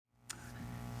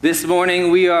This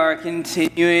morning we are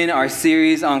continuing our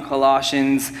series on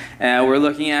Colossians. We're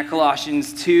looking at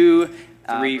Colossians 2,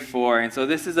 3, 4. And so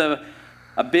this is a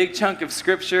big chunk of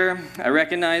scripture. I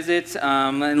recognize it.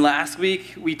 And last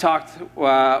week we talked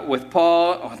with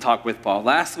Paul.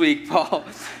 Last week, Paul,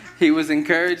 he was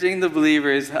encouraging the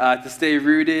believers to stay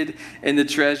rooted in the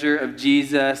treasure of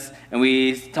Jesus. And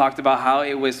we talked about how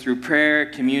it was through prayer,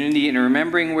 community, and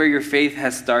remembering where your faith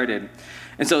has started.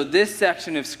 And so this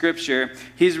section of scripture,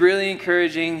 he's really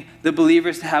encouraging the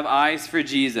believers to have eyes for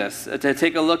Jesus, to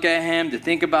take a look at him, to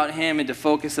think about him, and to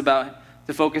focus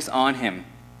on him.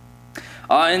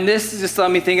 And this just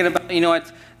got me thinking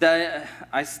about, that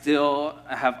I still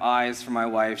have eyes for my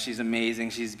wife. She's amazing.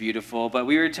 She's beautiful. But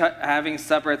we were having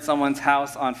supper at someone's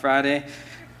house on Friday.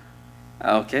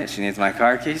 Okay, she needs my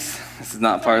car keys. This is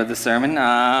not part of the sermon.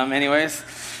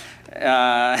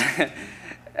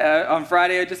 On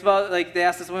Friday, just about they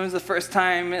asked us when was the first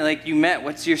time you met.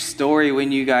 What's your story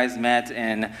when you guys met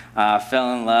and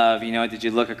fell in love? Did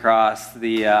you look across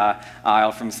the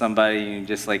aisle from somebody and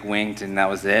just winked and that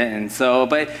was it? And so,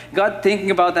 but got thinking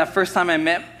about that first time I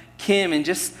met Kim and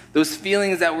just those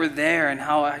feelings that were there and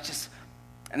how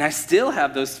I still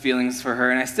have those feelings for her,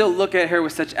 and I still look at her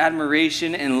with such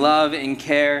admiration and love and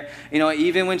care,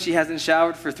 even when she hasn't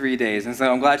showered for 3 days. And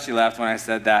so I'm glad she laughed when I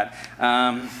said that.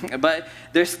 But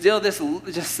there's still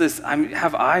I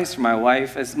have eyes for my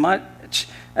wife as much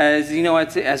as,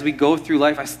 as we go through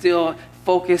life, I still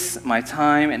focus my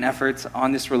time and efforts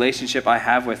on this relationship I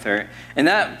have with her. And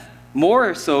that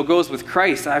more so goes with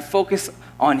Christ. I focus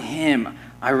on him.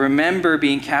 I remember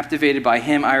being captivated by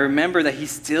him. I remember that he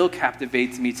still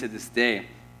captivates me to this day.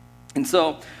 And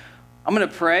so I'm going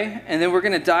to pray, and then we're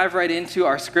going to dive right into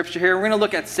our scripture here. We're going to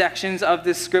look at sections of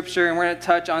this scripture, and we're going to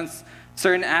touch on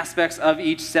certain aspects of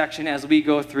each section as we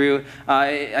go through.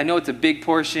 I know it's a big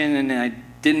portion, and I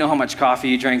didn't know how much coffee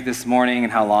you drank this morning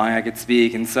and how long I could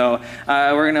speak. And so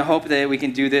we're going to hope that we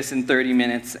can do this in 30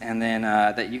 minutes, and then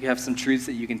that you have some truths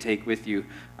that you can take with you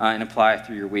and apply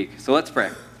through your week. So let's pray.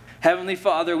 Heavenly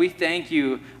Father, we thank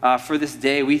you for this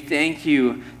day. We thank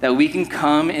you that we can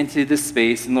come into this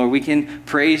space, and Lord, we can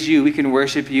praise you, we can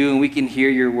worship you, and we can hear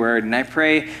your word. And I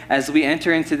pray as we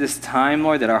enter into this time,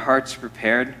 Lord, that our hearts are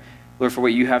prepared, Lord, for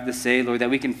what you have to say, Lord, that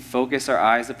we can focus our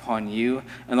eyes upon you,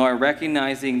 and Lord,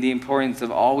 recognizing the importance of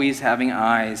always having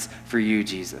eyes for you,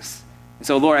 Jesus. And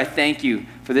so, Lord, I thank you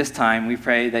for this time. We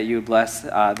pray that you would bless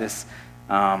this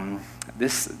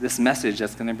message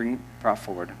that's going to bring brought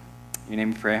forward. In your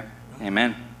name we pray.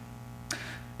 Amen.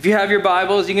 If you have your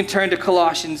Bibles, you can turn to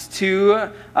Colossians 2,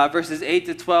 verses 8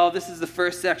 to 12. This is the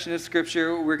first section of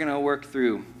Scripture we're going to work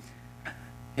through.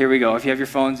 Here we go. If you have your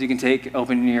phones, you can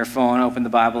open your phone, open the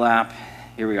Bible app.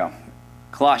 Here we go.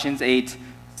 Colossians 8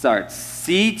 starts.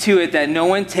 See to it that no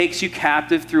one takes you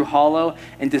captive through hollow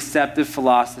and deceptive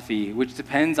philosophy, which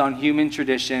depends on human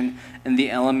tradition and the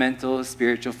elemental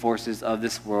spiritual forces of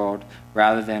this world,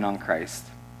 rather than on Christ.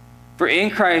 For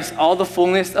in Christ, all the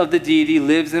fullness of the deity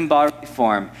lives in bodily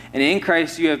form, and in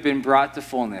Christ you have been brought to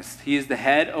fullness. He is the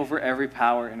head over every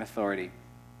power and authority.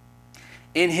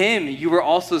 In him you were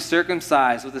also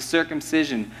circumcised with a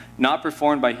circumcision not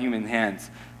performed by human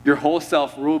hands. Your whole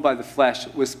self, ruled by the flesh,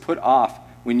 was put off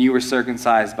when you were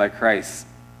circumcised by Christ.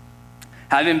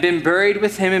 Having been buried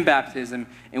with him in baptism,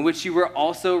 in which you were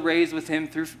also raised with him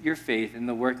through your faith in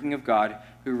the working of God,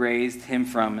 who raised him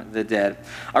from the dead.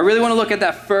 I really want to look at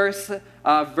that first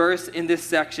verse in this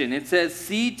section. It says,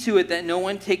 see to it that no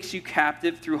one takes you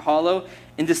captive through hollow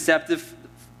and deceptive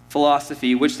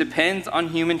philosophy, which depends on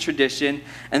human tradition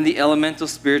and the elemental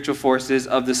spiritual forces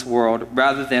of this world,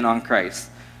 rather than on Christ.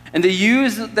 And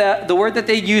the word that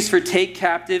they use for take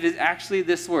captive is actually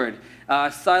this word,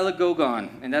 synagogon.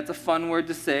 And that's a fun word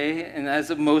to say, and as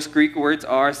most Greek words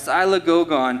are,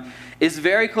 synagogon is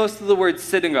very close to the word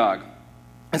synagogue.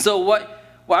 And so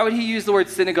why would he use the word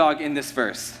synagogue in this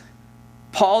verse?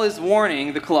 Paul is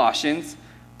warning the Colossians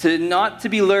not to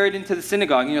be lured into the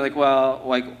synagogue. And you're like, well,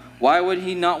 why would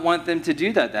he not want them to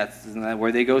do that? That's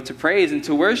where they go to praise and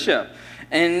to worship.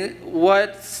 And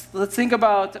let's think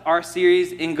about our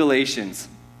series in Galatians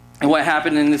and what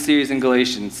happened in the series in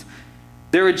Galatians.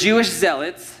 There were Jewish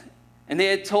zealots, and they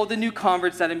had told the new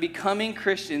converts that in becoming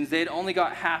Christians, they had only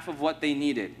got half of what they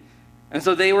needed. And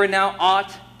so they were now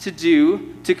ought to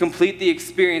do to complete the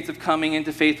experience of coming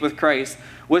into faith with Christ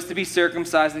was to be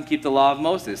circumcised and keep the law of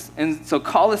Moses. And so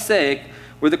Colossae,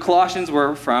 where the Colossians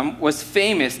were from, was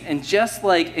famous. And just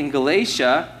like in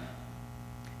Galatia,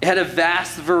 It had a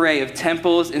vast array of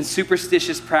temples and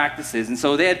superstitious practices. And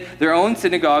so they had their own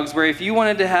synagogues where if you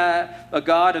wanted to have a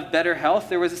god of better health,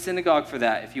 there was a synagogue for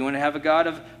that. If you wanted to have a god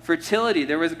of fertility,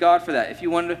 there was a god for that. If you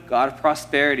wanted a god of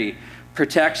prosperity,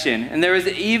 protection. And there was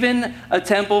even a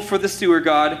temple for the sewer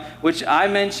god, which I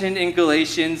mentioned in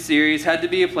Galatians series, had to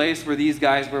be a place where these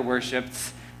guys were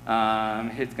worshipped.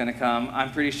 It's going to come.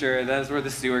 I'm pretty sure those were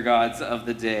the sewer gods of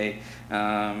the day. They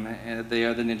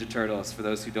are the Ninja Turtles, for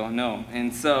those who don't know.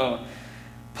 And so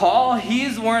Paul, he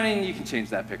is warning, you can change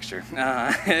that picture,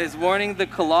 is warning the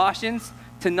Colossians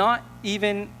to not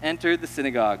even enter the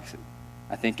synagogue.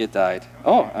 I think it died.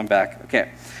 Oh, I'm back.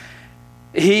 Okay.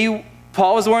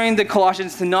 Paul was warning the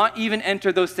Colossians to not even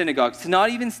enter those synagogues, to not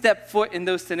even step foot in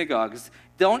those synagogues.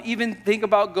 Don't even think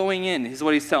about going in, is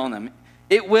what he's telling them.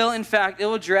 It will, in fact, it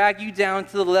will drag you down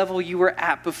to the level you were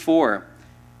at before.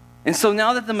 And so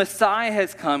now that the Messiah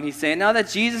has come, he's saying, now that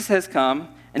Jesus has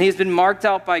come and he's been marked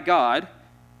out by God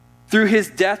through his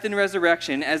death and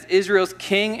resurrection as Israel's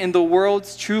king and the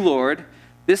world's true Lord,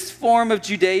 this form of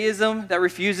Judaism that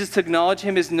refuses to acknowledge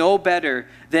him is no better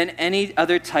than any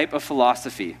other type of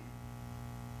philosophy.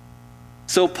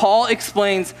 So Paul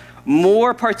explains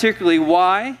more particularly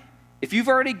why, if you've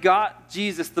already got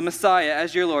Jesus, the Messiah,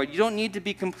 as your Lord, you don't need to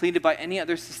be completed by any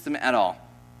other system at all.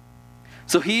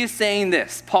 So he is saying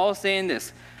this, Paul is saying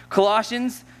this,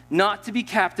 Colossians, not to be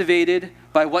captivated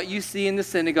by what you see in the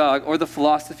synagogue or the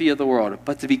philosophy of the world,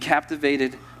 but to be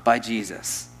captivated by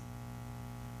Jesus.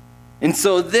 And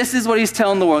so this is what he's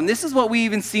telling the world. And this is what we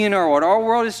even see in our world. Our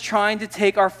world is trying to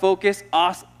take our focus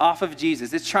off of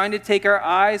Jesus. It's trying to take our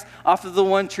eyes off of the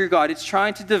one true God. It's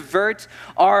trying to divert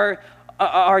our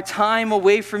time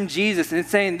away from Jesus, and it's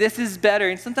saying this is better.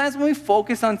 And sometimes when we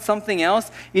focus on something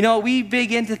else, we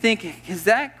begin to think,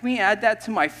 can we add that to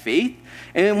my faith?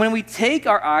 And when we take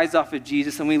our eyes off of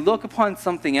Jesus and we look upon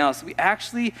something else, we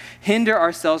actually hinder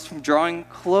ourselves from drawing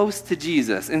close to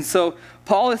Jesus. And so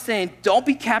Paul is saying, don't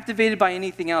be captivated by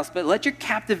anything else, but let your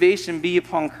captivation be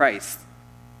upon Christ.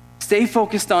 Stay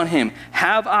focused on him.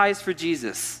 Have eyes for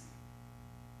Jesus.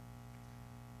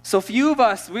 So few of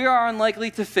us, we are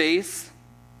unlikely to face,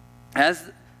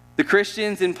 as the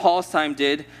Christians in Paul's time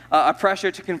did, a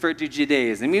pressure to convert to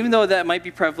Judaism. Even though that might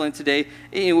be prevalent today,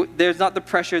 there's not the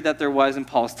pressure that there was in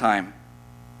Paul's time.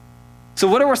 So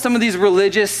what are some of these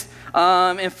religious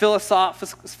and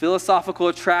philosophical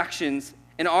attractions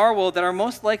in our world that are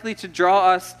most likely to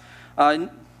draw us,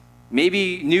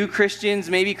 maybe new Christians,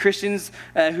 maybe Christians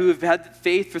who have had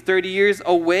faith for 30 years,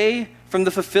 away from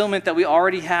the fulfillment that we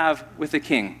already have with the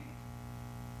King?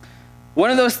 One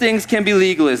of those things can be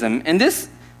legalism, and this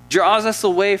draws us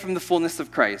away from the fullness of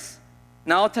Christ.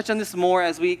 Now I'll touch on this more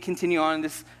as we continue on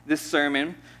this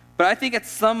sermon, but I think at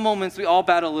some moments we all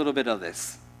battle a little bit of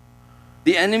this.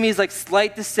 The enemy's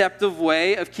slight deceptive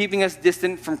way of keeping us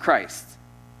distant from Christ.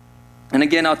 And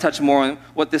again, I'll touch more on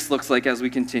what this looks like as we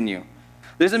continue.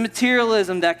 There's a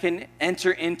materialism that can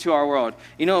enter into our world.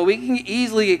 We can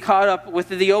easily get caught up with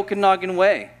the Okanagan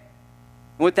way, and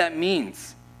what that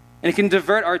means. And it can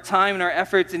divert our time and our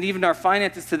efforts and even our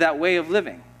finances to that way of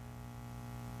living.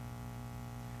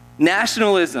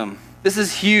 Nationalism. This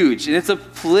is huge, and it's a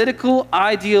political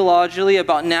ideology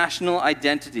about national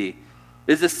identity.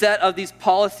 It's a set of these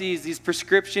policies, these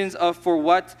prescriptions for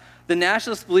what the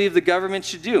nationalists believe the government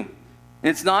should do. And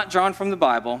it's not drawn from the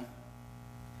Bible.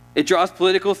 It draws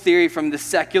political theory from the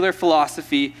secular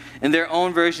philosophy and their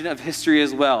own version of history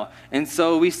as well. And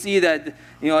so we see that,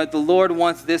 the Lord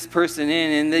wants this person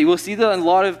in, and we'll see that in a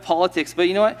lot of politics. But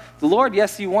you know what? The Lord,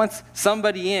 yes, he wants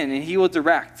somebody in, and he will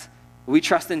direct. We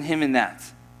trust in him in that.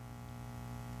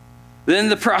 Then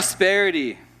the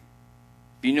prosperity.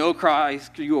 If you know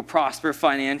Christ, you will prosper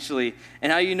financially.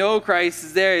 And how you know Christ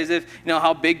is there is if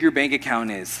how big your bank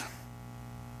account is.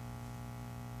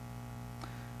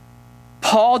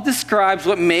 Paul describes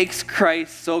what makes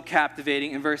Christ so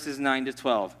captivating in verses 9 to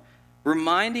 12,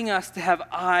 reminding us to have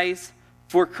eyes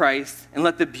for Christ and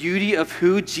let the beauty of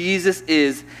who Jesus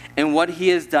is and what he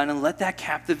has done, and let that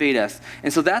captivate us.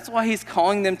 And so that's why he's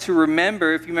calling them to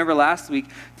remember, if you remember last week,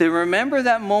 to remember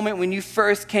that moment when you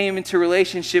first came into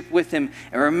relationship with him,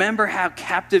 and remember how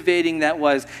captivating that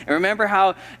was, and remember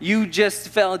how you just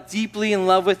fell deeply in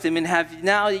love with him, and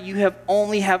now that you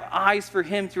only have eyes for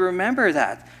him, to remember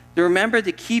that. To remember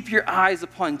to keep your eyes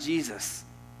upon Jesus.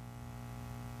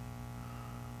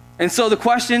 And so the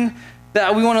question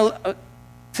that we want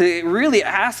to really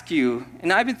ask you,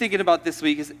 and I've been thinking about this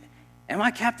week, is, am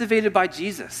I captivated by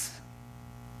Jesus?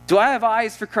 Do I have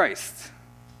eyes for Christ?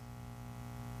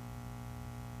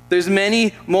 There's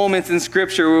many moments in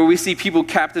Scripture where we see people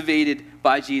captivated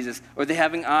by Jesus, or they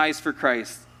having eyes for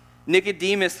Christ.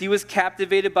 Nicodemus, he was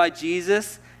captivated by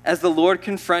Jesus as the Lord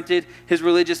confronted his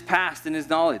religious past and his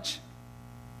knowledge.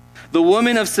 The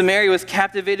woman of Samaria was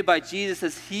captivated by Jesus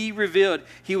as he revealed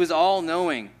he was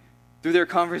all-knowing through their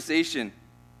conversation.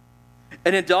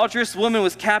 An adulterous woman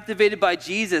was captivated by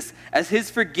Jesus as his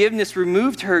forgiveness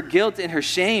removed her guilt and her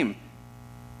shame.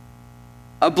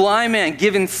 A blind man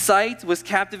given sight was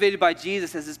captivated by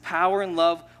Jesus as his power and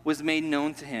love was made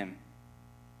known to him.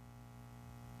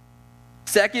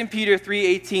 2 Peter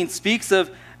 3:18 speaks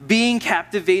of being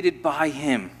captivated by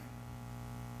him.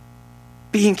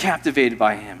 Being captivated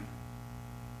by him.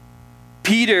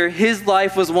 Peter, his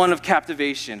life was one of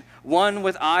captivation, one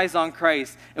with eyes on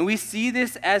Christ. And we see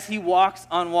this as he walks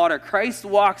on water. Christ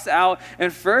walks out,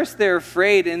 and first they're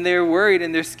afraid and they're worried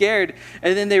and they're scared.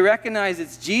 And then they recognize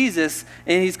it's Jesus,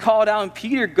 and he's called out, and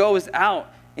Peter goes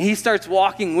out. And he starts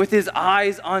walking with his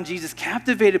eyes on Jesus,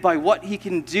 captivated by what he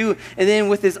can do. And then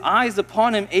with his eyes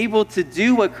upon him, able to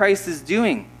do what Christ is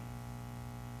doing.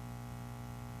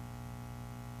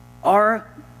 Are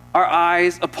our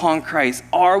eyes upon Christ?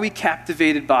 Are we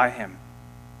captivated by him?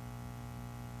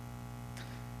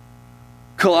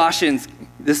 Colossians,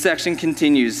 this section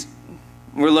continues.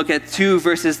 We'll look at 2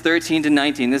 verses 13 to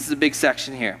 19. This is a big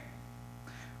section here.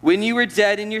 When you were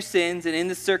dead in your sins and in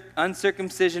the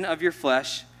uncircumcision of your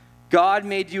flesh, God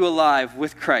made you alive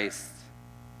with Christ.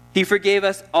 He forgave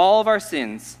us all of our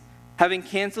sins, having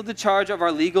canceled the charge of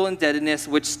our legal indebtedness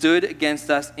which stood against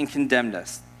us and condemned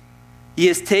us. He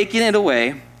has taken it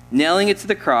away, nailing it to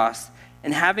the cross,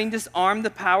 and having disarmed the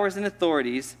powers and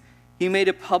authorities, he made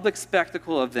a public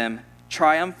spectacle of them,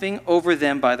 triumphing over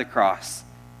them by the cross.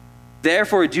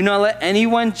 Therefore, do not let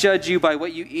anyone judge you by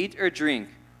what you eat or drink,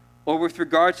 or with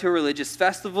regard to a religious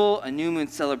festival, a new moon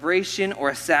celebration, or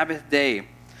a Sabbath day.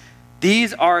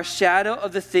 These are a shadow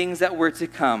of the things that were to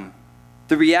come.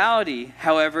 The reality,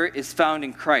 however, is found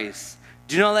in Christ.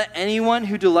 Do not let anyone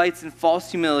who delights in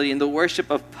false humility and the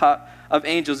worship of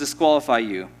angels disqualify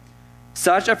you.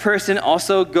 Such a person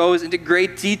also goes into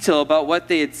great detail about what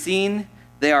they had seen.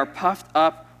 They are puffed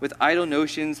up with idle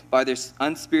notions by their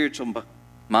unspiritual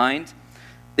mind.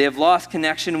 They have lost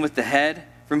connection with the head,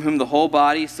 from whom the whole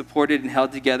body, supported and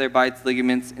held together by its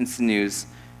ligaments and sinews,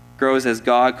 grows as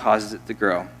God causes it to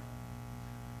grow.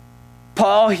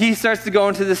 Paul, he starts to go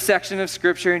into this section of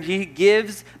Scripture, and he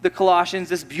gives the Colossians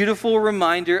this beautiful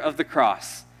reminder of the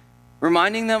cross.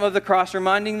 Reminding them of the cross,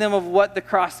 reminding them of what the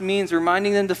cross means,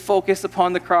 reminding them to focus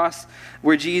upon the cross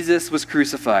where Jesus was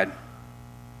crucified.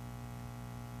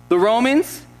 The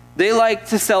Romans, they like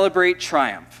to celebrate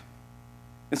triumph.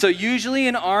 And so usually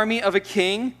an army of a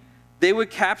king, they would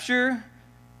capture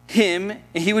him,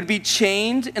 and he would be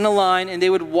chained in a line, and they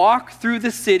would walk through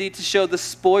the city to show the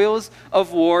spoils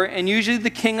of war. And usually the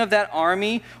king of that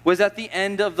army was at the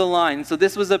end of the line. So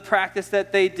this was a practice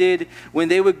that they did when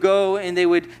they would go and they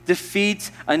would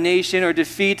defeat a nation or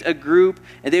defeat a group,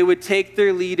 and they would take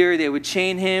their leader, they would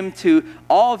chain him to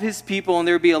all of his people, and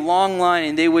there would be a long line,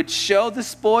 and they would show the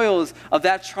spoils of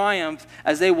that triumph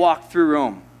as they walked through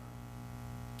Rome.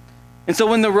 And so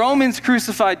when the Romans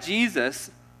crucified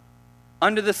Jesus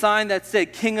under the sign that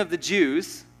said King of the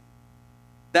Jews,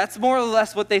 that's more or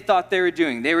less what they thought they were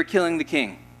doing. They were killing the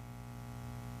king.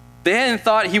 They hadn't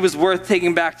thought he was worth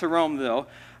taking back to Rome, though.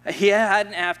 He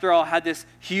hadn't, after all, had this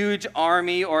huge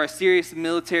army or a serious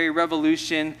military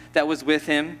revolution that was with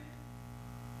him.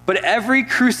 But every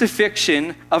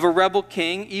crucifixion of a rebel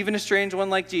king, even a strange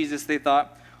one like Jesus, they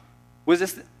thought, was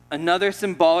this another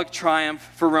symbolic triumph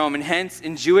for Rome. And hence,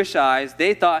 in Jewish eyes,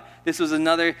 they thought this was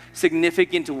another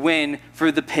significant win for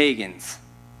the pagans,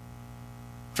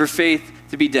 for faith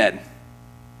to be dead.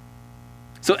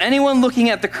 So anyone looking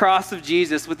at the cross of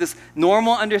Jesus with this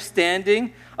normal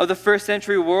understanding of the first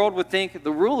century world would think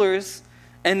the rulers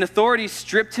and authorities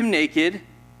stripped him naked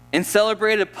and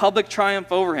celebrated a public triumph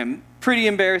over him. Pretty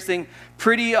embarrassing,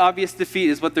 pretty obvious defeat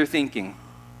is what they're thinking.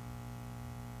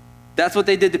 That's what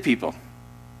they did to people.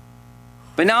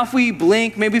 But now if we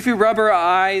blink, maybe if we rub our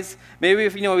eyes, maybe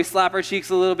if we slap our cheeks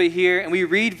a little bit here, and we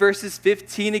read verses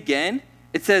 15 again,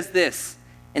 it says this: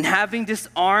 and having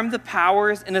disarmed the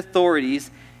powers and authorities,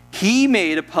 he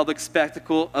made a public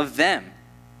spectacle of them,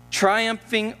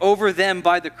 triumphing over them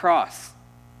by the cross.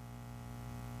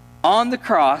 On the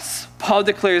cross, Paul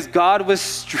declares God was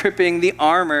stripping the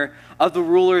armor of the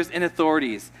rulers and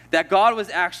authorities, that God was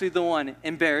actually the one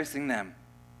embarrassing them.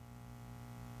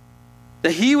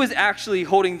 That he was actually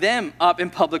holding them up in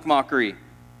public mockery.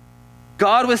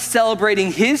 God was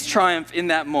celebrating his triumph in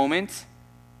that moment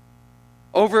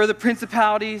over the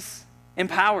principalities and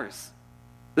powers.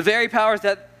 The very powers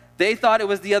that they thought it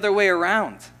was the other way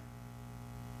around.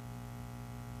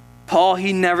 Paul,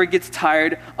 he never gets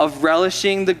tired of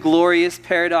relishing the glorious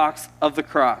paradox of the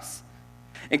cross.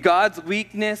 And God's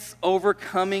weakness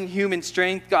overcoming human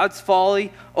strength, God's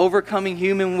folly overcoming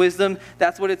human wisdom.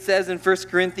 That's what it says in 1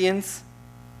 Corinthians.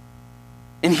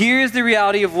 And here's the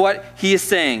reality of what he is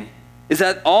saying, is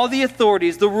that all the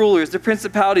authorities, the rulers, the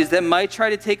principalities that might try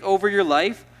to take over your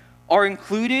life are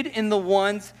included in the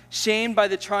ones shamed by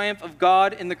the triumph of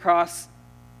God in the cross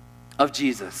of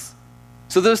Jesus.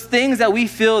 So those things that we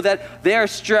feel that they are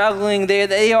struggling,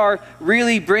 they are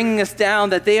really bringing us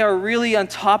down, that they are really on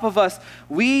top of us,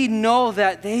 we know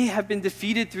that they have been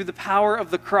defeated through the power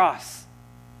of the cross.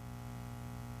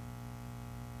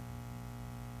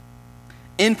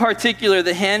 In particular,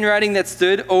 the handwriting that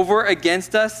stood over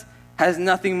against us has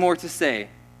nothing more to say.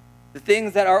 The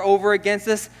things that are over against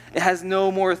us, it has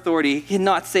no more authority. It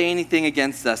cannot say anything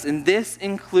against us. And this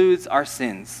includes our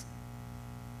sins.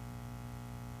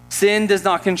 Sin does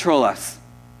not control us.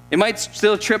 It might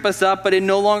still trip us up, but it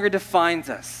no longer defines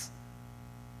us.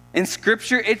 In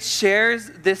Scripture, it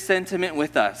shares this sentiment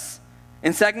with us.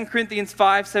 In 2 Corinthians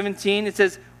 5:17, it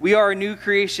says, we are a new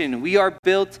creation. We are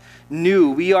built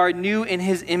new. We are new in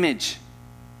his image.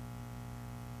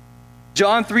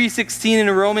 John 3:16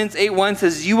 and Romans 8:1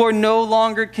 says, you are no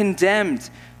longer condemned.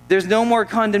 There's no more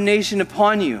condemnation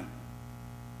upon you.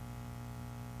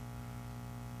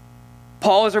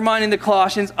 Paul is reminding the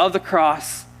Colossians of the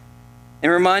cross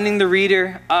and reminding the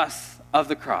reader, us, of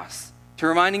the cross. To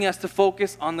reminding us to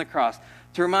focus on the cross.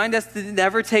 To remind us to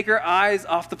never take our eyes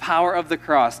off the power of the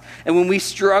cross. And when we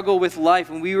struggle with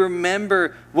life, when we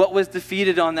remember what was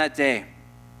defeated on that day.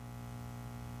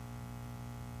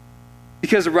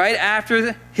 Because right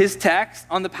after his text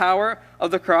on the power of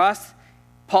the cross,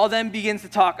 Paul then begins to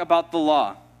talk about the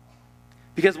law.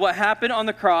 Because what happened on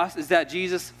the cross is that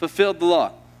Jesus fulfilled the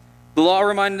law. The law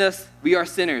reminded us we are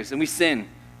sinners and we sin.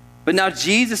 But now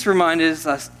Jesus reminds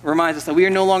us that we are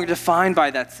no longer defined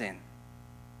by that sin.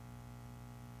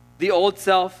 The old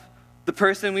self, the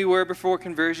person we were before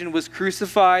conversion, was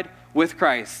crucified with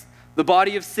Christ. The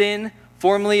body of sin,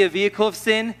 formerly a vehicle of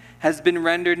sin, has been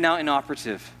rendered now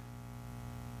inoperative.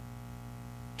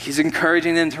 He's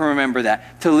encouraging them to remember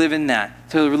that, to live in that,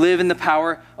 to live in the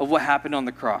power of what happened on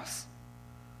the cross.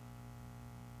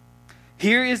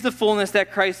 Here is the fullness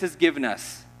that Christ has given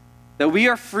us, that we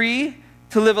are free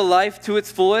to live a life to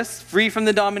its fullest, free from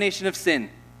the domination of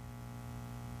sin.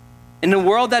 In a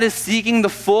world that is seeking the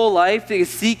full life, is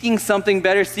seeking something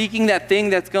better, seeking that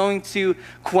thing that's going to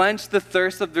quench the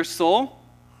thirst of their soul,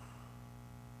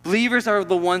 believers are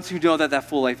the ones who know that that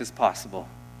full life is possible.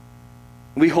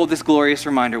 We hold this glorious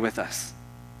reminder with us.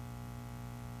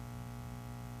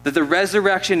 That the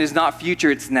resurrection is not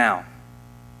future, it's now.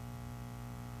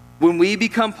 When we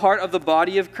become part of the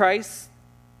body of Christ,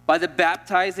 by the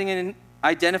baptizing and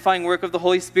identifying work of the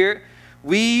Holy Spirit,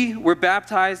 we were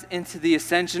baptized into the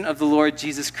ascension of the Lord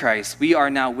Jesus Christ. We are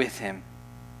now with him,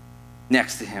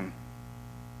 next to him.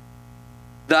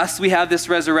 Thus, we have this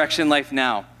resurrection life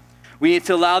now. We need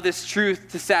to allow this truth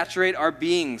to saturate our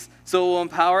beings so it will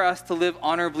empower us to live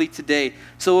honorably today.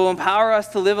 So it will empower us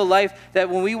to live a life that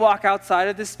when we walk outside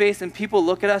of this space and people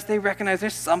look at us, they recognize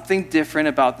there's something different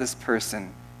about this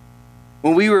person.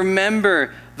 When we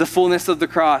remember the fullness of the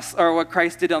cross, or what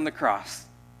Christ did on the cross.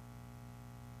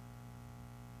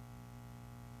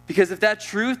 Because if that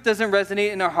truth doesn't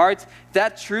resonate in our hearts, if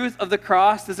that truth of the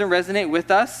cross doesn't resonate with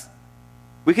us,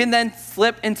 we can then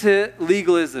slip into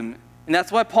legalism. And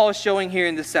that's what Paul is showing here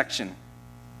in this section.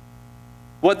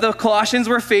 What the Colossians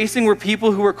were facing were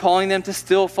people who were calling them to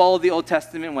still follow the Old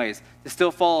Testament ways, to still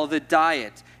follow the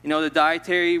diet. You know, the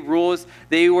dietary rules,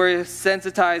 they were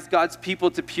sensitized God's people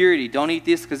to purity. Don't eat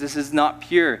this because this is not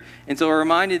pure. And so it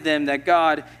reminded them that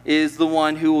God is the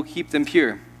one who will keep them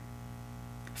pure.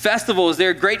 Festivals,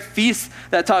 they're great feasts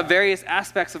that taught various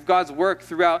aspects of God's work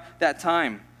throughout that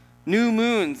time. New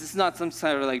moons, this is not some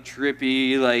sort of like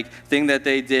trippy thing that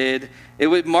they did. It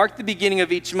would mark the beginning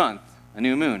of each month, a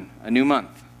new moon, a new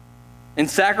month. And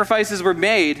sacrifices were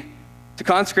made to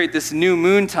consecrate this new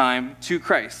moon time to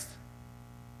Christ.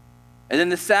 And then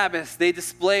the Sabbath, they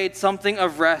displayed something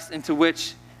of rest into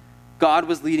which God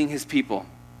was leading his people.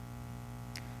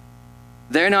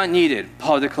 They're not needed,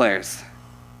 Paul declares.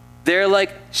 They're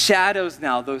like shadows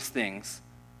now, those things,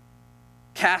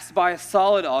 cast by a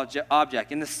solid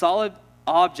object. And the solid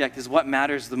object is what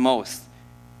matters the most,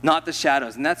 not the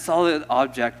shadows. And that solid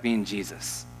object being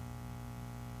Jesus.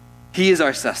 He is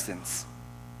our sustenance.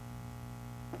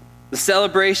 The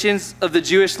celebrations of the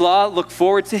Jewish law look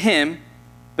forward to him,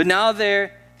 but now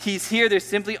he's here, they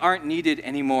simply aren't needed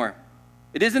anymore.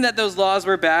 It isn't that those laws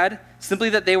were bad, simply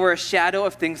that they were a shadow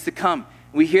of things to come.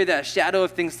 We hear that, a shadow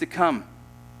of things to come.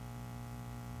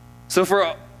 So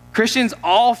for Christians,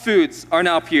 all foods are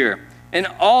now pure, and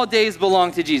all days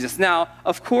belong to Jesus. Now,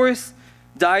 of course,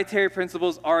 dietary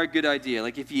principles are a good idea.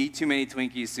 Like if you eat too many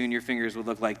Twinkies, soon your fingers would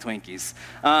look like Twinkies.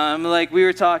 Like we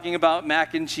were talking about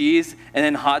mac and cheese and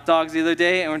then hot dogs the other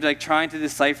day, and we're like trying to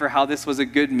decipher how this was a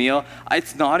good meal.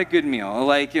 It's not a good meal.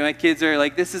 Like my kids are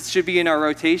like, should be in our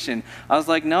rotation. I was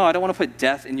like, no, I don't want to put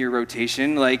death in your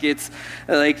rotation. Like it's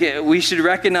like we should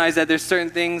recognize that there's certain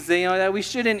things that we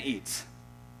shouldn't eat.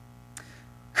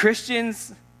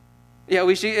 Christians,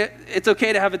 it's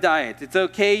okay to have a diet. It's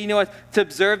okay, to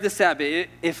observe the Sabbath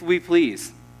if we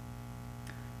please.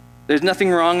 There's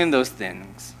nothing wrong in those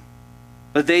things.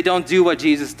 But they don't do what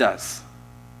Jesus does,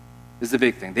 is the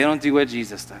big thing. They don't do what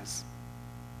Jesus does.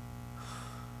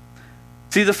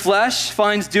 See, the flesh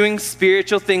finds doing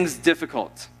spiritual things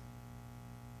difficult.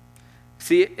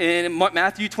 See, in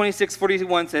Matthew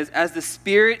 26:41 says, as the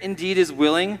spirit indeed is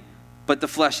willing, but the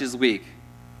flesh is weak.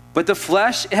 But the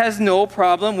flesh has no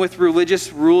problem with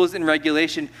religious rules and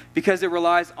regulation because it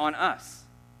relies on us.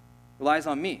 It relies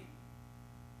on me.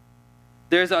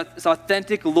 There's this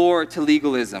authentic lure to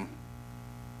legalism.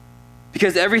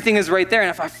 Because everything is right there. And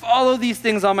if I follow these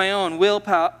things on my own will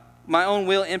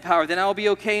and power, then I'll be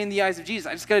okay in the eyes of Jesus.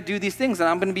 I just got to do these things and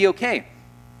I'm going to be okay.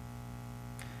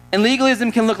 And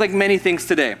legalism can look like many things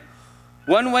today.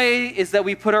 One way is that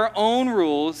we put our own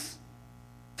rules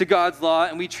to God's law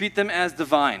and we treat them as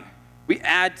divine. We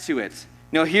add to it.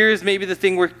 Here's maybe the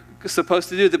thing we're supposed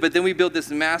to do, but then we build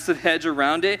this massive hedge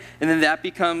around it, and then that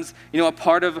becomes, a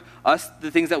part of us,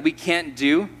 the things that we can't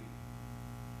do.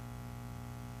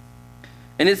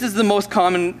 And this is the most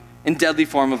common and deadly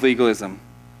form of legalism.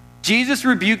 Jesus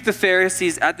rebuked the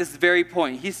Pharisees at this very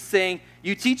point. He's saying,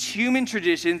 you teach human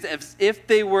traditions as if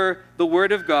they were the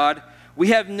word of God. We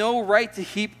have no right to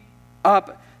heap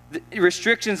up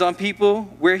restrictions on people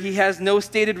where he has no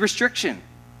stated restriction.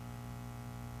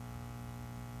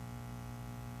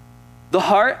 The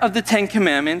heart of the Ten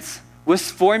Commandments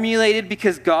was formulated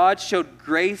because God showed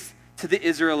grace to the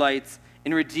Israelites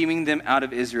in redeeming them out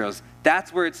of Israel's.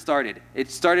 That's where it started. It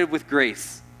started with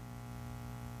grace.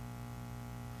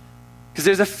 Because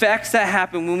there's effects that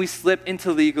happen when we slip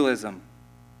into legalism.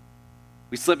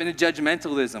 We slip into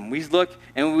judgmentalism. We look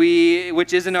and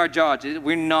which isn't our job.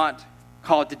 We're not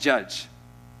called to judge.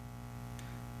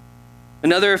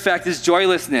 Another effect is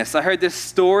joylessness. I heard this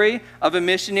story of a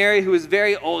missionary who was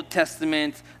very Old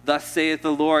Testament, thus saith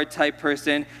the Lord type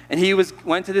person, and he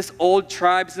went to this old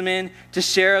tribesman to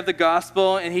share of the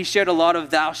gospel, and he shared a lot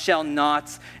of thou shalt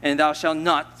nots, and thou shalt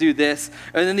not do this.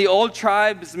 And then the old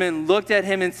tribesman looked at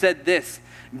him and said this,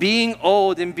 being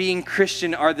old and being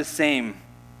Christian are the same,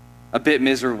 a bit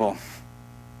miserable.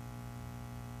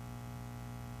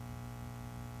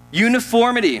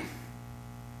 Uniformity.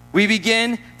 We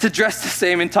begin to dress the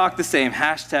same and talk the same.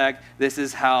 Hashtag, this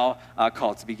is how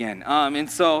cults begin.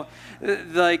 But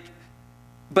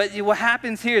what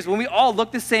happens here is when we all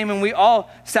look the same and we all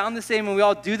sound the same and we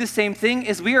all do the same thing,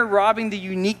 is we are robbing the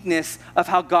uniqueness of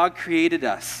how God created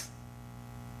us.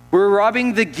 We're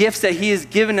robbing the gifts that he has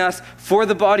given us for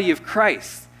the body of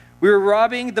Christ. We're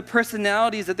robbing the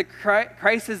personalities that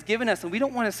Christ has given us, and we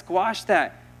don't want to squash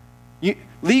that.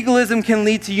 Legalism can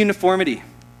lead to uniformity,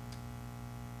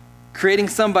 creating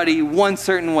somebody one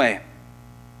certain way.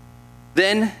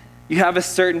 Then you have a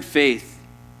certain faith.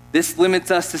 This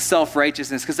limits us to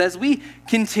self-righteousness, because as we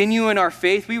continue in our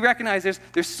faith, we recognize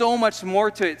there's so much more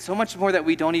to it, so much more that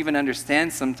we don't even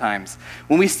understand sometimes.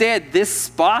 When we stay at this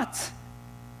spot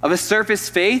of a surface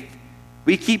faith,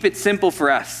 we keep it simple for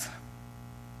us.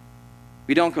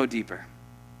 We don't go deeper.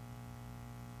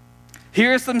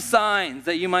 Here are some signs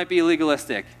that you might be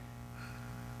legalistic.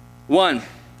 1,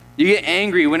 you get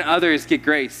angry when others get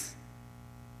grace.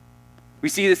 We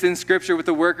see this in Scripture with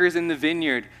the workers in the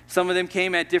vineyard. Some of them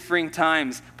came at differing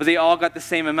times, but they all got the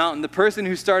same amount. And the person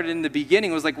who started in the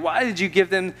beginning was like, why did you give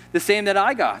them the same that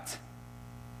I got?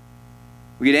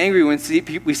 We get angry when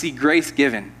we see grace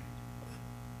given.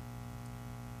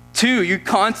 2, you're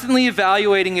constantly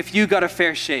evaluating if you got a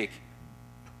fair shake.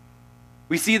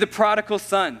 We see the prodigal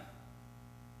son,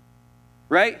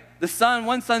 right?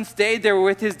 One son stayed there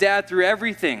with his dad through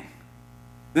everything.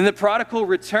 Then the prodigal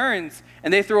returns,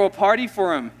 and they throw a party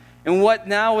for him. And what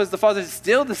now was the father?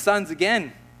 Still the sons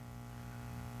again.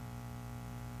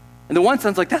 And the one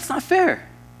son's like, that's not fair.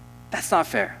 That's not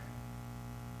fair.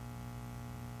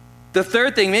 The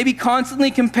third thing, maybe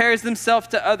constantly compares himself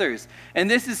to others. And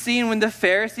this is seen when the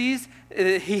Pharisees,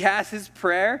 he has his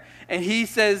prayer, and he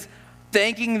says,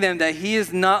 thanking them that he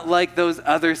is not like those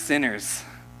other sinners.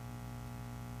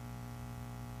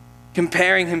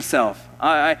 Comparing himself.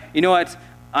 You know what?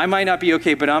 I might not be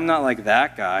okay, but I'm not like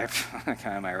that guy.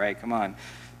 Am I right? Come on.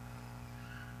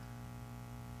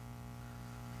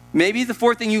 Maybe the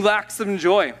fourth thing, you lack some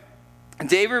joy.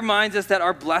 David reminds us that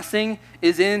our blessing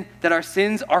is in that our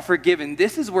sins are forgiven.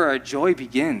 This is where our joy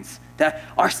begins, that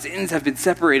our sins have been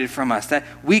separated from us, that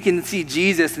we can see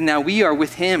Jesus and now we are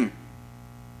with him.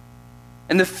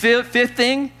 And the fifth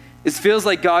thing is feels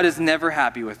like God is never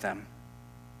happy with them.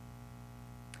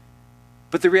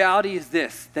 But the reality is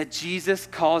this, that Jesus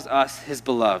calls us his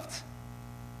beloved,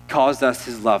 calls us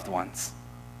his loved ones.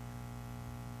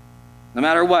 No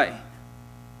matter what,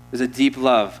 there's a deep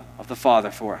love of the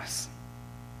Father for us.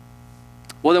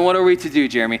 Well, then what are we to do,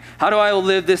 Jeremy? How do I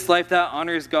live this life that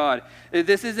honors God?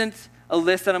 This isn't a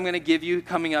list that I'm going to give you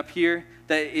coming up here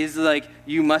that is like,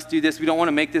 you must do this. We don't want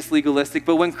to make this legalistic.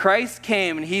 But when Christ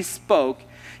came and he spoke,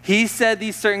 he said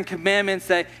these certain commandments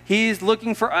that he's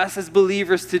looking for us as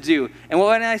believers to do. And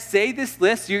when I say this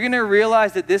list, you're going to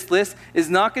realize that this list is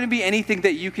not going to be anything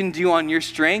that you can do on your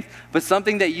strength, but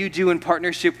something that you do in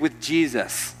partnership with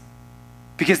Jesus.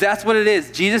 Because that's what it is.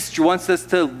 Jesus wants us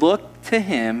to look to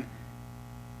him,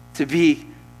 to be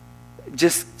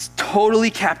just totally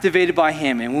captivated by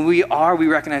him. And when we are, we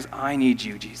recognize, I need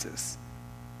you, Jesus.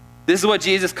 This is what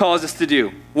Jesus calls us to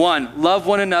do. 1, love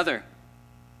one another.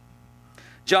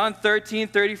 John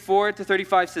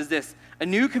 13:34-35 says this, a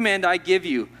new command I give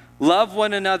you, love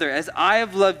one another. As I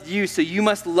have loved you, so you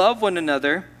must love one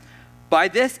another. By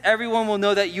this, everyone will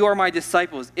know that you are my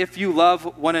disciples, if you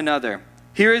love one another.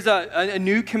 Here is a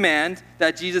new command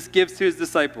that Jesus gives to his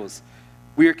disciples.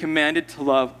 We are commanded to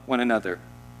love one another.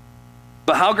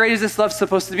 But how great is this love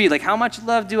supposed to be? Like, how much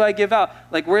love do I give out?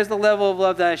 Like, where's the level of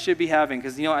love that I should be having?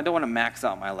 Because, I don't want to max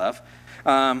out my love.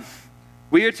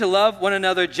 We are to love one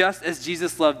another just as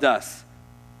Jesus loved us.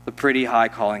 The pretty high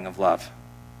calling of love.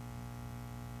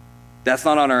 That's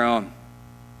not on our own.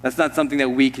 That's not something that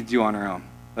we can do on our own.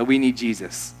 But we need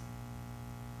Jesus.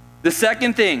 The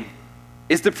second thing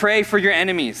is to pray for your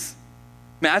enemies.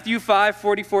 Matthew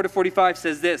 5:44-45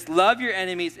 says this, love your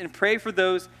enemies and pray for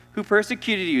those who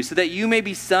persecuted you, so that you may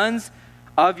be sons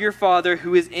of your Father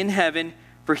who is in heaven.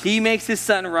 For he makes his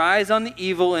sun rise on the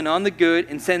evil and on the good,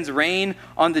 and sends rain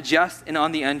on the just and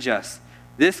on the unjust.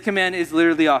 This command is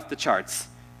literally off the charts.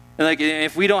 And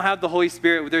if we don't have the Holy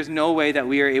Spirit, there's no way that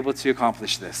we are able to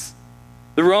accomplish this.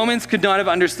 The Romans could not have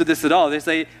understood this at all. They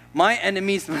say, my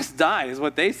enemies must die, is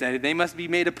what they said. They must be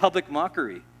made a public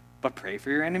mockery. But pray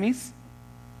for your enemies?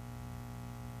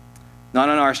 Not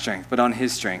on our strength, but on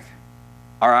his strength.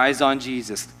 Our eyes on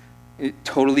Jesus,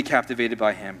 totally captivated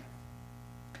by him.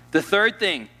 The third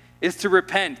thing is to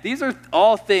repent. These are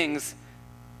all things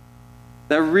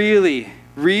that really,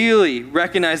 really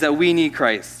recognize that we need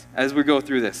Christ as we go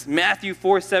through this. Matthew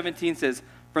 4:17 says,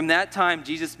 from that time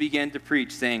Jesus began to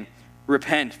preach, saying,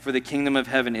 repent, for the kingdom of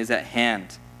heaven is at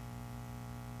hand.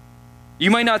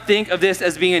 You might not think of this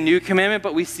as being a new commandment,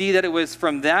 but we see that it was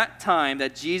from that time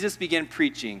that Jesus began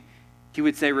preaching. He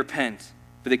would say, repent,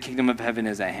 for the kingdom of heaven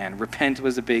is at hand. Repent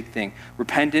was a big thing.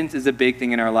 Repentance is a big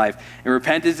thing in our life. And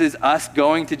repentance is us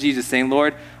going to Jesus saying,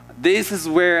 Lord, this is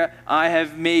where I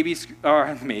have this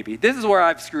is where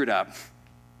I've screwed up.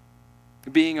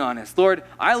 Being honest. Lord,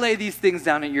 I lay these things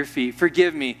down at your feet.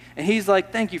 Forgive me. And he's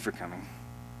like, thank you for coming.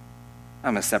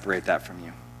 I'm going to separate that from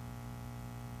you.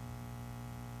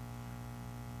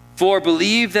 4,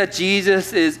 believe that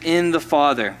Jesus is in the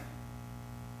Father.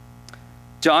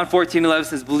 John 14:11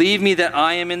 says, believe me that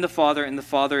I am in the Father and the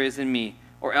Father is in me,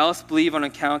 or else believe on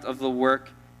account of the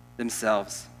work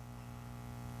themselves.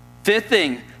 5th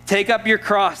thing, take up your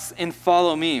cross and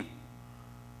follow me.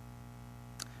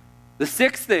 The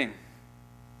 6th thing,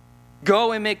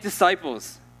 go and make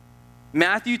disciples.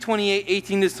 Matthew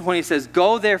 28:18-20 says,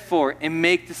 go therefore and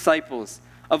make disciples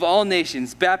of all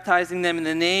nations, baptizing them in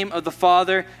the name of the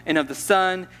Father and of the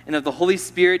Son and of the Holy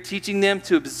Spirit, teaching them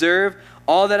to observe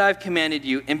all that I've commanded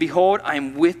you. And behold, I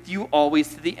am with you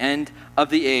always to the end of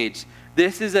the age.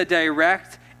 This is a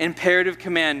direct imperative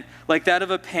command, like that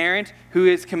of a parent who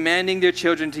is commanding their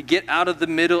children to get out of the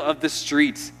middle of the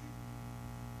streets.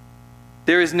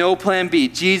 There is no plan B.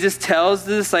 Jesus tells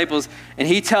the disciples, and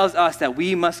he tells us that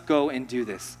we must go and do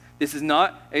this. This is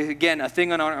not, again, a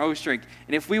thing on our own strength.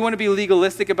 And if we want to be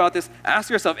legalistic about this, ask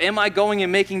yourself, am I going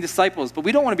and making disciples? But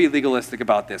we don't want to be legalistic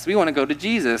about this. We want to go to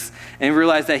Jesus and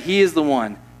realize that he is the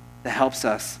one that helps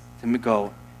us to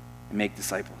go and make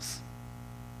disciples.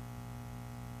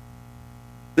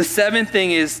 The 7th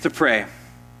thing is to pray.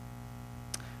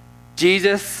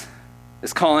 Jesus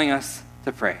is calling us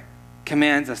to pray,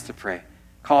 commands us to pray,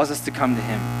 calls us to come to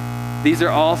him. These are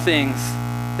all things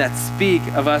that speak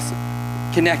of us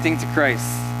connecting to Christ.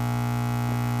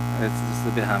 It's just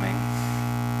a bit humming.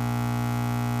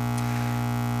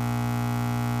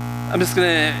 I'm just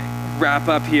going to wrap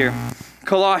up here.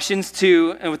 Colossians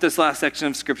 2, and with this last section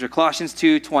of scripture, Colossians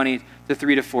 2:20 to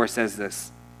 3-4 says this.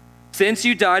 Since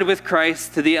you died with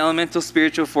Christ to the elemental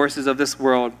spiritual forces of this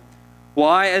world,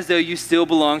 why, as though you still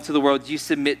belong to the world, do you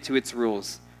submit to its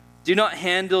rules? Do not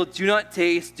handle, do not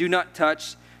taste, do not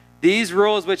touch. These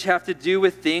rules, which have to do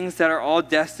with things that are all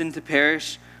destined to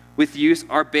perish with use,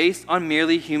 are based on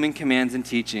merely human commands and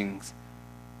teachings.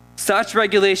 Such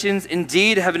regulations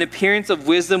indeed have an appearance of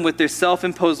wisdom with their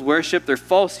self-imposed worship, their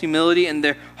false humility, and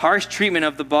their harsh treatment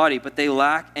of the body, but they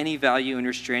lack any value in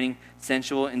restraining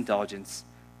sensual indulgence.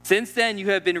 Since then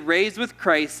you have been raised with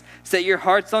Christ. Set your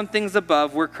hearts on things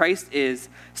above, where Christ is,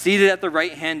 seated at the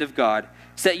right hand of God.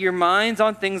 Set your minds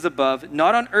on things above,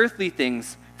 not on earthly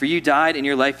things, for you died and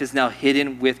your life is now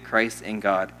hidden with Christ in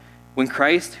God. When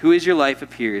Christ, who is your life,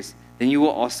 appears, then you will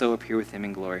also appear with him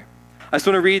in glory. I just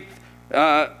want to read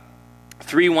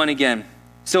 3:1 again.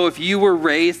 So if you were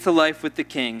raised to life with the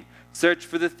King, search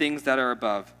for the things that are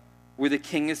above, where the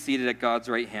King is seated at God's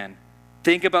right hand.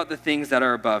 Think about the things that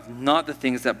are above, not the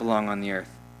things that belong on the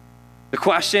earth. The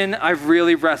question I've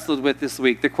really wrestled with this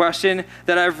week, the question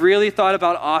that I've really thought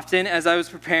about often as I was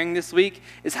preparing this week,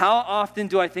 is how often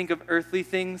do I think of earthly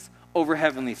things over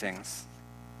heavenly things?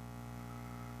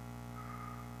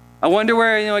 I wonder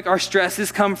where our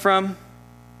stresses come from.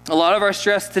 A lot of our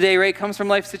stress today, right, comes from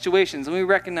life situations, and we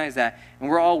recognize that, and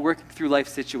we're all working through life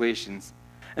situations.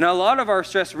 And a lot of our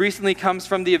stress recently comes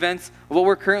from the events of what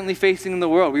we're currently facing in the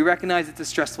world. We recognize it's a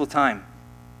stressful time.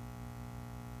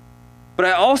 But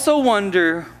I also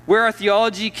wonder where our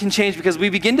theology can change, because we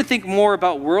begin to think more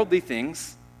about worldly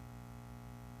things.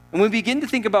 And when we begin to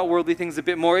think about worldly things a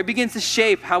bit more, it begins to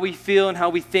shape how we feel and how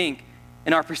we think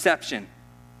and our perception.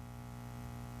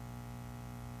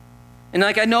 And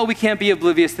I know we can't be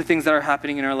oblivious to things that are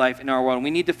happening in our life, in our world.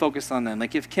 We need to focus on them.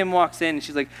 Like if Kim walks in and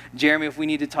she's like, Jeremy, if we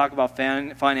need to talk about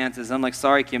finances, I'm like,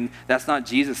 sorry, Kim, that's not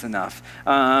Jesus enough.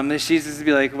 She's just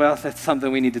be like, well, that's something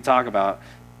we need to talk about.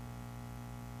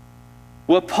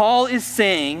 What Paul is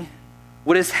saying,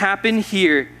 what has happened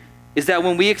here, is that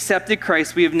when we accepted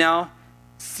Christ, we have now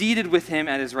seated with him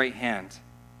at his right hand.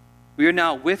 We are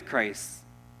now with Christ.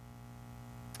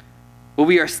 But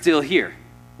we are still here.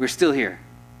 We're still here.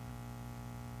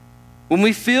 When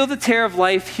we feel the tear of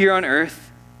life here on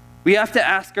earth, we have to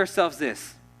ask ourselves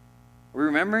this. Are we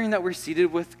remembering that we're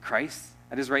seated with Christ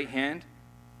at his right hand?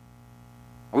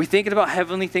 Are we thinking about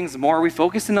heavenly things more? Are we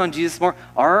focusing on Jesus more?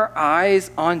 Are our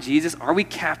eyes on Jesus? Are we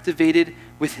captivated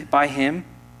by him?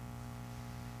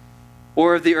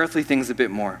 Or of the earthly things a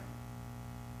bit more?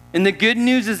 And the good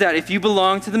news is that if you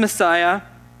belong to the Messiah,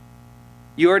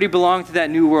 you already belong to that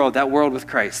new world, that world with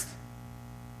Christ.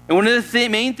 And one of the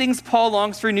main things Paul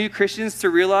longs for new Christians to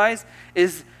realize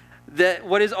is that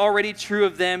what is already true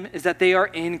of them is that they are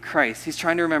in Christ. He's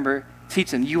trying to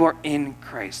teach them, you are in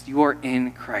Christ. You are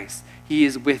in Christ. He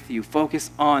is with you.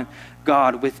 Focus on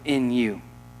God within you.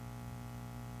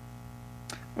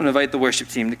 I'm going to invite the worship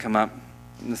team to come up.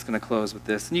 I'm just going to close with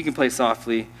this. And you can play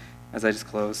softly as I just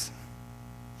close.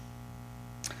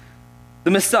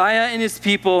 The Messiah and his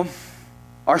people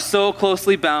are so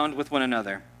closely bound with one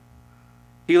another.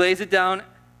 He lays it down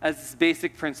as this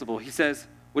basic principle. He says,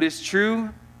 what is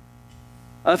true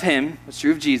of him, what's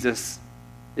true of Jesus,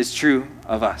 is true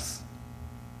of us.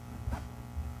 I'm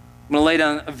going to lay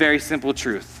down a very simple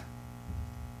truth.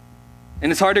 And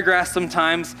it's hard to grasp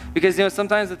sometimes because,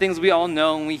 sometimes the things we all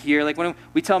know and we hear, like when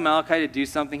we tell Malachi to do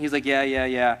something, he's like,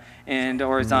 yeah.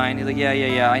 Or Zion, he's like,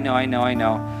 yeah, I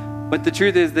know. But the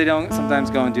truth is they don't sometimes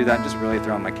go and do that. I'm just really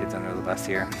throwing my kids under the bus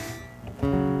here.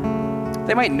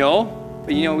 They might know,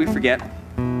 but we forget.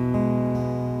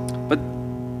 But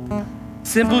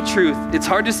simple truth, it's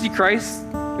hard to see Christ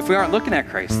if we aren't looking at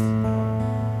Christ.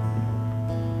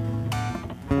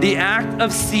 The act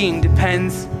of seeing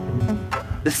depends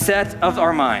the set of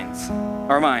our mind.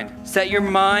 Set your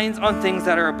minds on things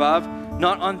that are above,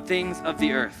 not on things of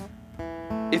the earth.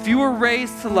 If you were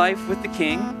raised to life with the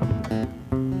King,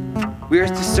 we are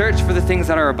to search for the things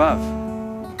that are above.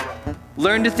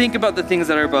 Learn to think about the things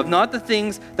that are above, not the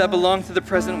things that belong to the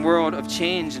present world of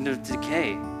change and of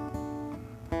decay.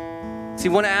 See,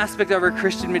 one aspect of our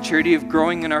Christian maturity, of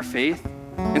growing in our faith,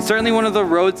 and certainly one of the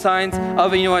road signs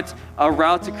of a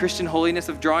route to Christian holiness,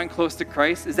 of drawing close to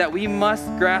Christ, is that we must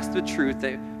grasp the truth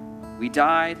that we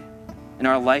died and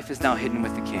our life is now hidden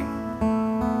with the King.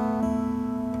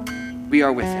 We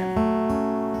are with him.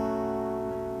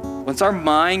 Once our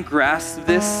mind grasps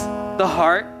this, the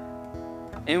heart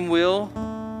and will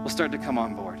start to come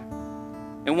on board.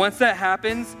 And once that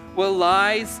happens, what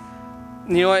lies,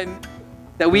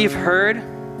 that we've heard,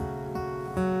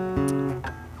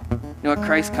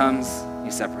 Christ comes, he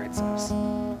separates us.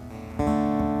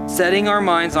 Setting our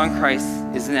minds on Christ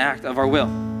is an act of our will.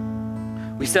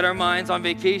 We set our minds on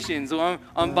vacations, or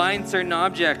on buying certain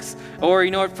objects, or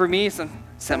for me,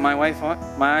 set my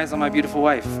eyes on my beautiful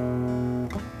wife.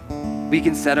 We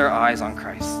can set our eyes on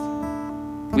Christ.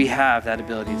 We have that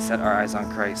ability to set our eyes on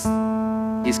Christ.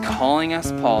 He's calling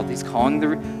us, Paul, he's calling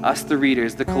us, the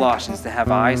readers, the Colossians, to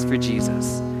have eyes for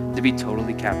Jesus, to be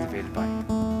totally captivated by him.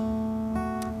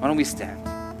 Why don't we stand?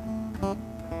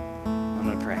 I'm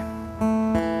going to pray.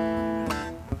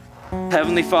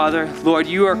 Heavenly Father, Lord,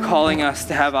 you are calling us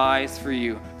to have eyes for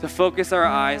you, to focus our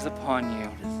eyes upon you.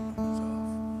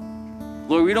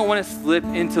 Lord, we don't want to slip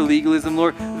into legalism.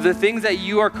 Lord, the things that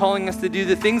you are calling us to do,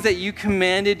 the things that you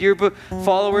commanded your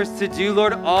followers to do,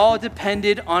 Lord, all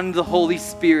depended on the Holy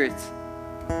Spirit.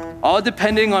 All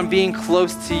depending on being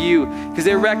close to you, because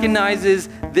it recognizes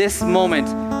this moment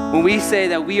when we say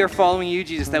that we are following you,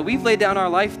 Jesus, that we've laid down our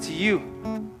life to you.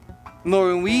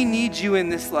 Lord, and we need you in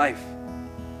this life.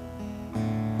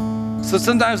 So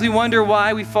sometimes we wonder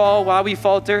why we fall, why we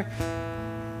falter.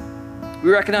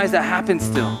 We recognize that happens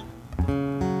still.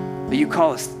 But you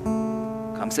call us,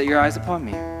 come set your eyes upon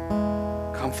me.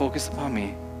 Come focus upon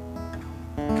me.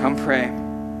 Come pray.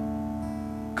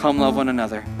 Come love one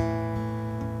another.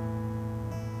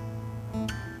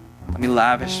 Let me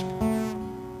lavish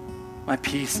my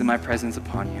peace and my presence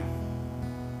upon you.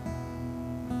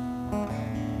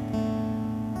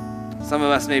 Some of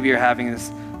us maybe are having this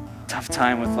tough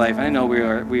time with life. I know we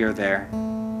are there.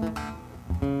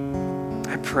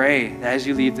 I pray that as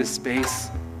you leave this space,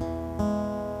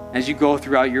 as you go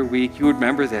throughout your week, you would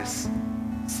remember this.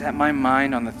 Set my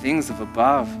mind on the things of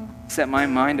above. Set my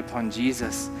mind upon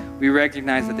Jesus. We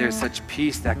recognize that there's such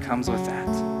peace that comes with that.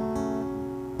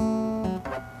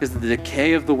 Because the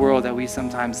decay of the world that we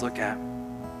sometimes look at,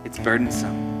 it's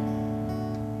burdensome.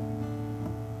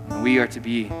 And we are to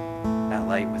be that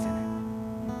light within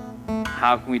it.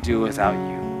 How can we do it without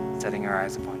you, setting our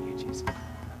eyes upon you, Jesus?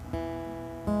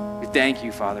 We thank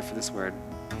you, Father, for this word.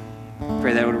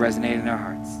 Pray that it would resonate in our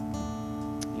hearts.